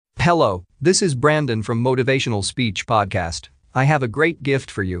Hello, this is Brandon from Motivational Speech Podcast. I have a great gift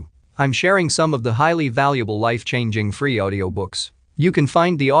for you. I'm sharing some of the highly valuable life-changing free audiobooks. You can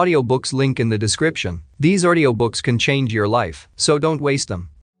find the audiobooks link in the description. These audiobooks can change your life, so don't waste them.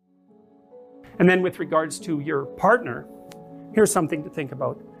 And then with regards to your partner, here's something to think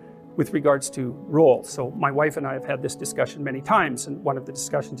about with regards to roles. So my wife and I have had this discussion many times, and one of the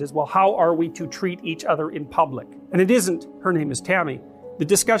discussions is, well, how are we to treat each other in public? And it isn't, her name is Tammy, the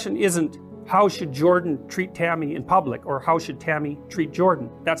discussion isn't how should Jordan treat Tammy in public or how should Tammy treat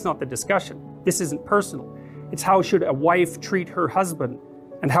Jordan. That's not the discussion. This isn't personal. It's how should a wife treat her husband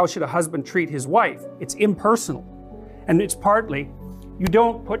and how should a husband treat his wife. It's impersonal. And it's partly, you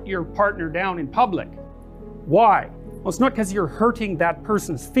don't put your partner down in public. Why? Well, it's not because you're hurting that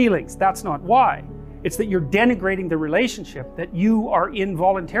person's feelings. That's not why. It's that you're denigrating the relationship that you are in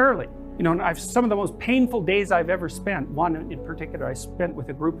voluntarily. You know, and I've some of the most painful days I've ever spent, one in particular I spent with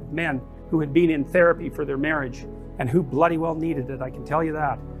a group of men who had been in therapy for their marriage and who bloody well needed it, I can tell you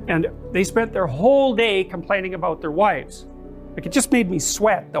that. And they spent their whole day complaining about their wives. Like, it just made me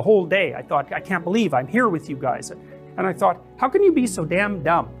sweat the whole day. I thought, I can't believe I'm here with you guys. And I thought, how can you be so damn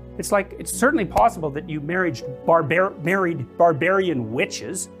dumb? It's like, it's certainly possible that you married barbarian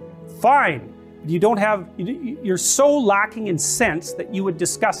witches. Fine. You don't have, you're so lacking in sense that you would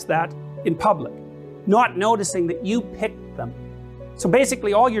discuss that in public, not noticing that you picked them. So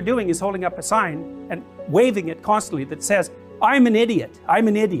basically all you're doing is holding up a sign and waving it constantly that says, I'm an idiot,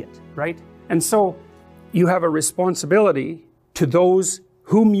 right? And so you have a responsibility to those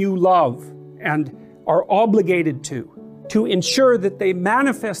whom you love and are obligated to ensure that they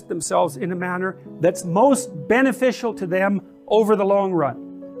manifest themselves in a manner that's most beneficial to them over the long run.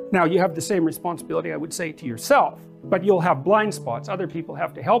 Now, you have the same responsibility, I would say, to yourself, but you'll have blind spots. Other people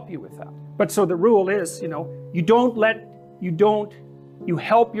have to help you with that. But so the rule is, you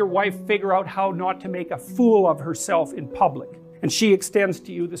help your wife figure out how not to make a fool of herself in public. And she extends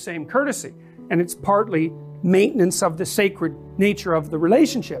to you the same courtesy. And it's partly maintenance of the sacred nature of the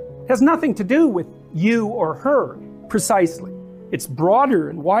relationship. It has nothing to do with you or her, precisely. It's broader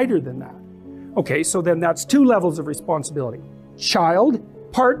and wider than that. Okay, so then that's two levels of responsibility. Child,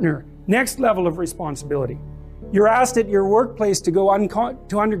 partner, next level of responsibility. You're asked at your workplace to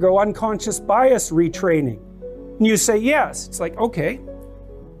undergo unconscious bias retraining. And you say yes. It's like, okay,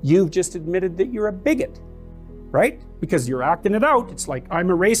 you've just admitted that you're a bigot, right? Because you're acting it out. It's like, I'm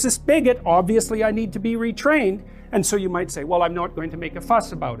a racist bigot. Obviously, I need to be retrained. And so you might say, well, I'm not going to make a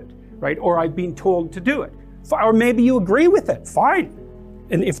fuss about it, right? Or I've been told to do it. Or maybe you agree with it. Fine.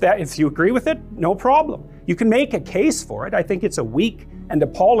 And if you agree with it, no problem. You can make a case for it. I think it's a weak and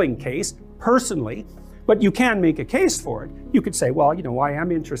appalling case, personally, but you can make a case for it. You could say, well, I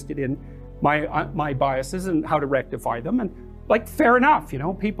am interested in my biases and how to rectify them, and like, fair enough,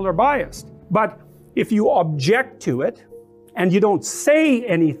 people are biased. But if you object to it and you don't say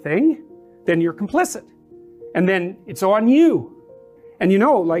anything, then you're complicit. And then it's on you. And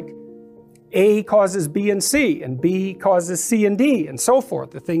like, A causes B and C, and B causes C and D, and so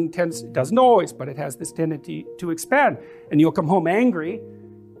forth. The thing doesn't always, but it has this tendency to expand. And you'll come home angry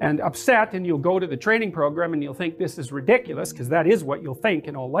and upset, and you'll go to the training program and you'll think this is ridiculous, because that is what you'll think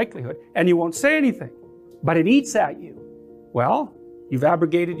in all likelihood, and you won't say anything. But it eats at you. Well, you've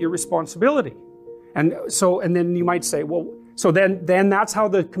abrogated your responsibility. And then you might say, well, so then that's how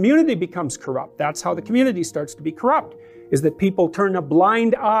the community becomes corrupt. That's how the community starts to be corrupt, is that people turn a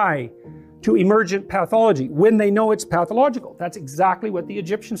blind eye to emergent pathology when they know it's pathological. That's exactly what the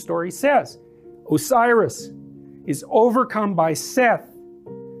Egyptian story says. Osiris is overcome by Seth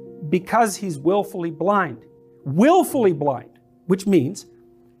because he's willfully blind. Willfully blind, which means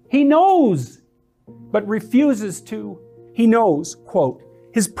he knows, but refuses to. He knows, quote,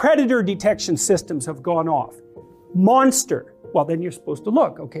 his predator detection systems have gone off. Monster. Well, then you're supposed to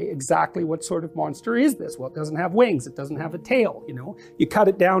look, okay, exactly what sort of monster is this? Well, it doesn't have wings, it doesn't have a tail, You cut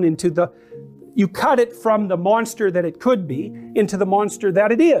it down you cut it from the monster that it could be into the monster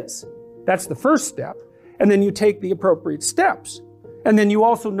that it is. That's the first step. And then you take the appropriate steps. And then you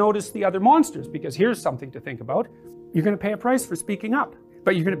also notice the other monsters, because here's something to think about. You're going to pay a price for speaking up,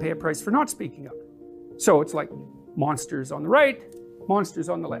 but you're going to pay a price for not speaking up. So it's like monsters on the right, monsters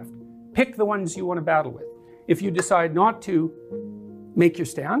on the left. Pick the ones you want to battle with. If you decide not to make your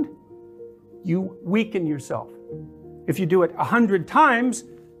stand, you weaken yourself. If you do it 100 times,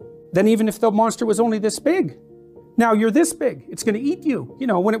 then even if the monster was only this big, now you're this big, it's going to eat you.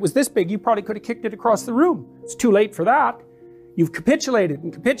 When it was this big, you probably could have kicked it across the room. It's too late for that. You've capitulated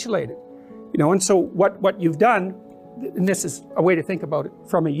and capitulated. And so what you've done, and this is a way to think about it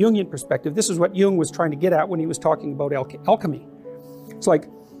from a Jungian perspective, this is what Jung was trying to get at when he was talking about alchemy. It's like,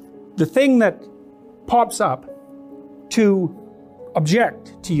 the thing that pops up to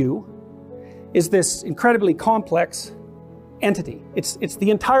object to you is this incredibly complex entity. It's the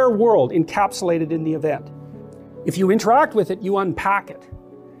entire world encapsulated in the event. If you interact with it, you unpack it.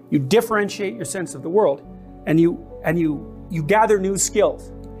 You differentiate your sense of the world, and you gather new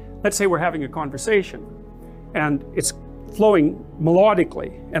skills. Let's say we're having a conversation, and it's flowing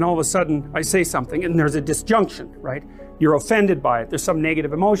melodically, and all of a sudden I say something, and there's a disjunction, right? You're offended by it. There's some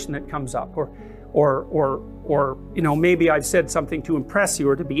negative emotion that comes up, or maybe I've said something to impress you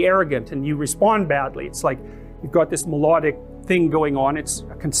or to be arrogant, and you respond badly. It's like you've got this melodic thing going on. It's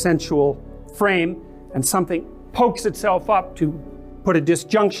a consensual frame, and something pokes itself up to put a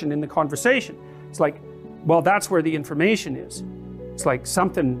disjunction in the conversation. It's like, well, that's where the information is. It's like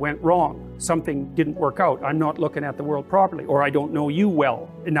something went wrong. Something didn't work out. I'm not looking at the world properly, or I don't know you well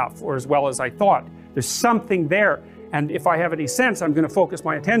enough, or as well as I thought. There's something there. And if I have any sense, I'm going to focus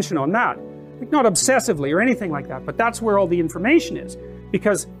my attention on that. Like, not obsessively or anything like that, but that's where all the information is.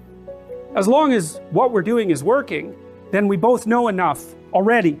 Because as long as what we're doing is working, then we both know enough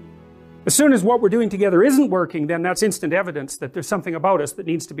already. As soon as what we're doing together isn't working, then that's instant evidence that there's something about us that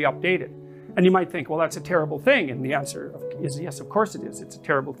needs to be updated. And you might think, well, that's a terrible thing. And the answer is yes, of course it is. It's a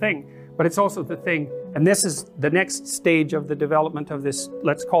terrible thing. But it's also the thing, and this is the next stage of the development of this,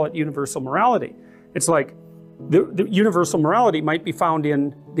 let's call it universal morality. It's like the universal morality might be found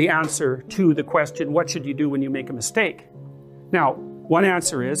in the answer to the question, what should you do when you make a mistake? Now, one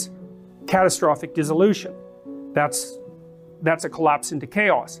answer is catastrophic dissolution. That's a collapse into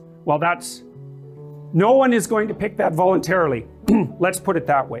chaos. Well, no one is going to pick that voluntarily. Let's put it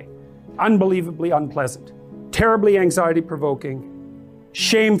that way. Unbelievably unpleasant, terribly anxiety-provoking,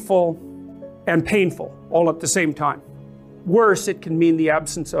 shameful, and painful all at the same time. Worse, it can mean the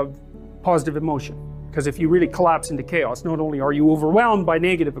absence of positive emotion. Because if you really collapse into chaos, not only are you overwhelmed by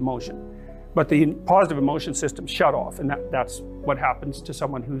negative emotion, but the positive emotion system shut off. And that's what happens to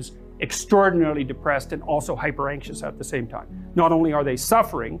someone who's extraordinarily depressed and also hyper anxious at the same time. Not only are they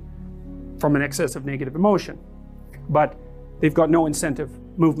suffering from an excess of negative emotion, but they've got no incentive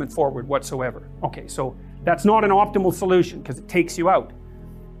movement forward whatsoever. Okay, so that's not an optimal solution because it takes you out.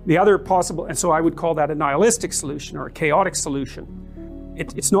 The other possible, and so I would call that a nihilistic solution or a chaotic solution.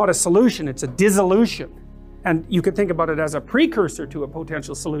 It's not a solution, it's a dissolution. And you could think about it as a precursor to a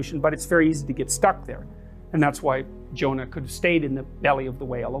potential solution, but it's very easy to get stuck there. And that's why Jonah could have stayed in the belly of the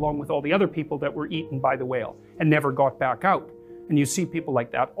whale along with all the other people that were eaten by the whale and never got back out. And you see people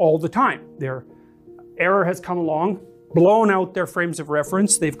like that all the time. Their error has come along, blown out their frames of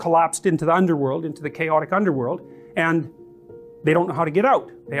reference, they've collapsed into the underworld, into the chaotic underworld, and they don't know how to get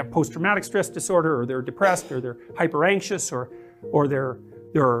out. They have post-traumatic stress disorder, or they're depressed, or they're hyper-anxious, or they're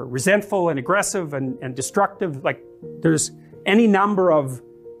resentful and aggressive and destructive. Like, there's any number of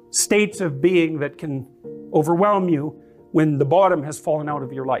states of being that can overwhelm you when the bottom has fallen out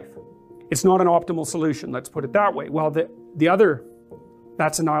of your life. It's not an optimal solution, let's put it that way. Well, the other,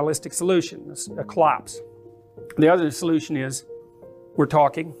 that's a nihilistic solution, it's a collapse. The other solution is, we're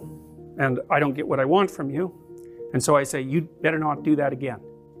talking, and I don't get what I want from you, and so I say, you better not do that again.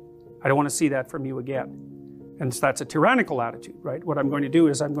 I don't want to see that from you again. And so that's a tyrannical attitude, right? What I'm going to do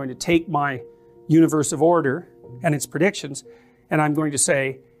is I'm going to take my universe of order and its predictions, and I'm going to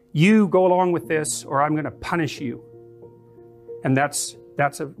say, you go along with this, or I'm going to punish you. And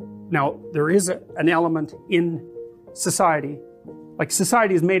now there is an element in society, like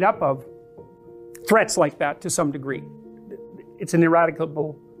society is made up of threats like that to some degree. It's an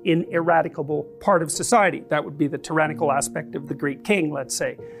ineradicable part of society. That would be the tyrannical aspect of the great king, let's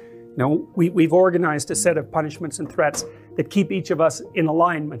say. We've organized a set of punishments and threats that keep each of us in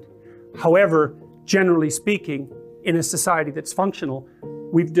alignment. However, generally speaking, in a society that's functional,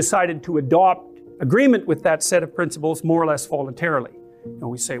 we've decided to adopt agreement with that set of principles more or less voluntarily.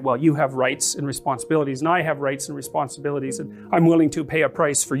 We say, well, you have rights and responsibilities, and I have rights and responsibilities, and I'm willing to pay a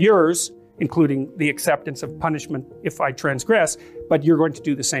price for yours, including the acceptance of punishment if I transgress, but you're going to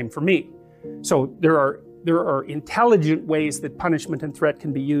do the same for me. So there are intelligent ways that punishment and threat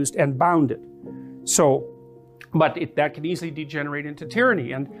can be used and bounded. But that can easily degenerate into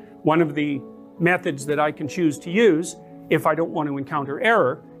tyranny. And one of the methods that I can choose to use, if I don't want to encounter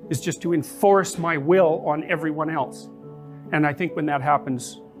error, is just to enforce my will on everyone else. And I think when that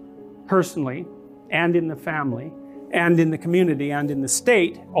happens personally, and in the family, and in the community, and in the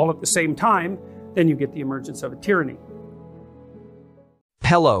state, all at the same time, then you get the emergence of a tyranny.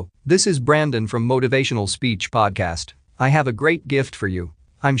 Hello, this is Brandon from Motivational Speech Podcast. I have a great gift for you.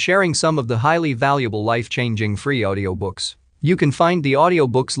 I'm sharing some of the highly valuable life-changing free audiobooks. You can find the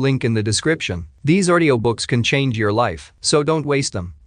audiobooks link in the description. These audiobooks can change your life, so don't waste them.